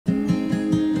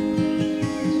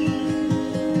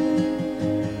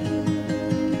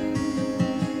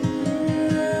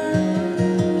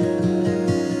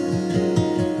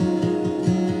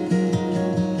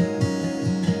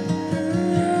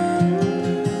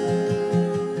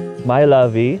My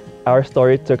lovey, our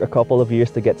story took a couple of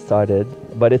years to get started,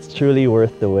 but it's truly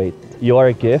worth the wait. You are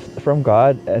a gift from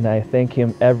God, and I thank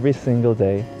Him every single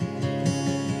day.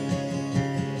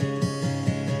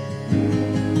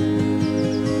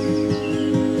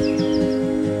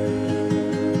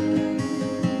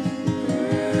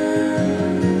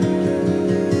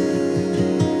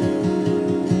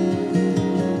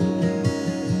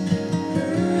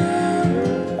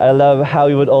 I love how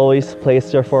you would always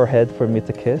place your forehead for me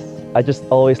to kiss. I just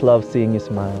always love seeing you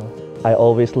smile. I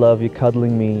always love you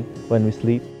cuddling me when we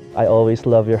sleep. I always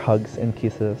love your hugs and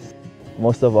kisses.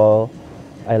 Most of all,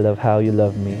 I love how you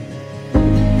love me.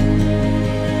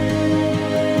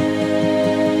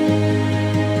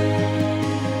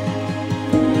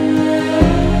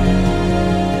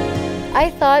 I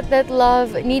thought that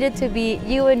love needed to be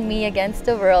you and me against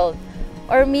the world,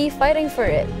 or me fighting for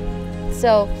it.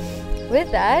 So,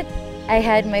 with that, I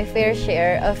had my fair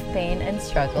share of pain and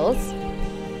struggles.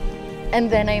 And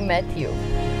then I met you.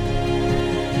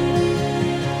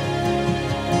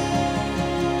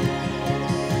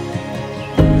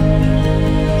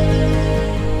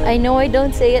 I know I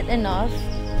don't say it enough,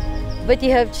 but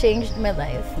you have changed my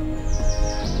life.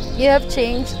 You have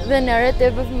changed the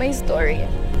narrative of my story.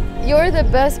 You're the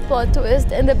best plot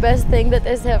twist and the best thing that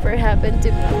has ever happened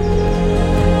to me.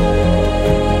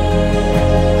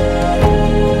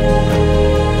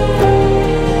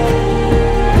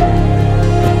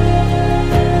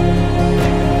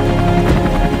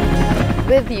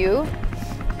 With you,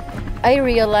 I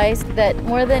realized that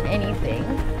more than anything,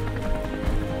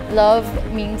 love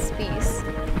means peace.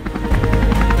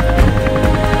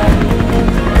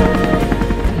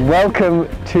 Welcome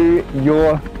to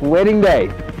your wedding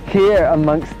day, here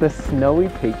amongst the snowy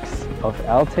peaks of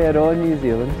Aotearoa, New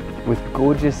Zealand, with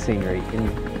gorgeous scenery in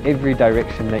every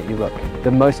direction that you look.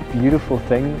 The most beautiful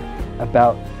thing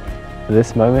about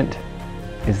this moment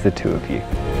is the two of you.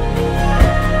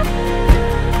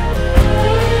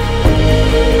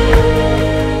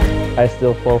 I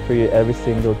still fall for you every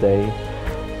single day,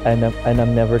 and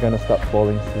I'm never gonna stop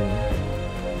falling soon.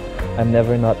 I'm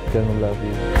never not gonna love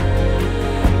you.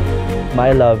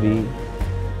 My lovey,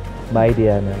 my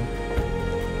Deana,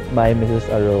 my Mrs.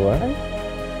 Aroa.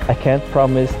 I can't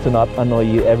promise to not annoy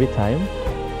you every time.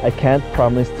 I can't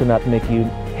promise to not make you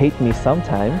hate me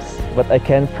sometimes, but I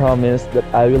can promise that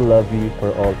I will love you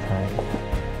for all time.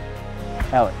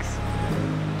 Alex,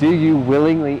 do you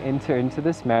willingly enter into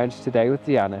this marriage today with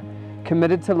Deana,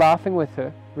 committed to laughing with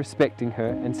her, respecting her,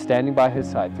 and standing by her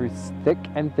side through thick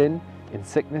and thin, in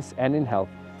sickness and in health,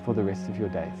 for the rest of your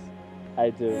days?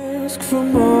 I do.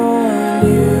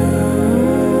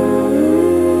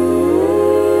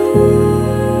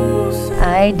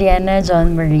 I, Deana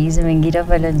John Marie Zumengira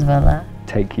Valenzuela.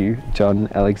 Take you, John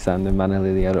Alexander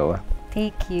Manalili Aroa.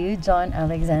 Take you, John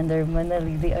Alexander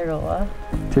Manalili Aroa.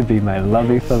 To be my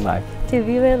lovey for life. To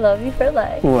be my lovey for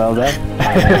life. Well done.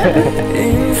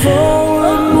 In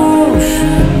forward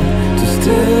motion to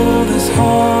still this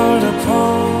heart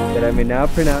apart. That I may now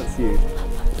pronounce you,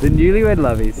 the newlywed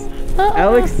lovies,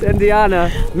 Alex and Deana,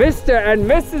 Mr. and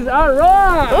Mrs.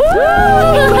 Aroa! Oh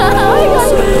my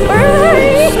God,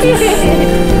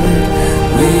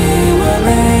 We were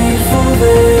made for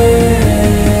this.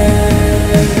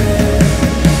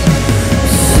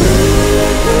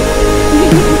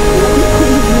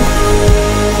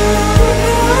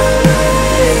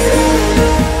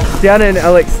 Deana and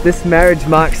Alex, this marriage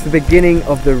marks the beginning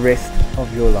of the rest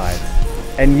of your lives.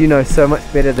 And you know so much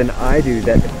better than I do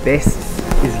that the best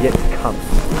is yet to come.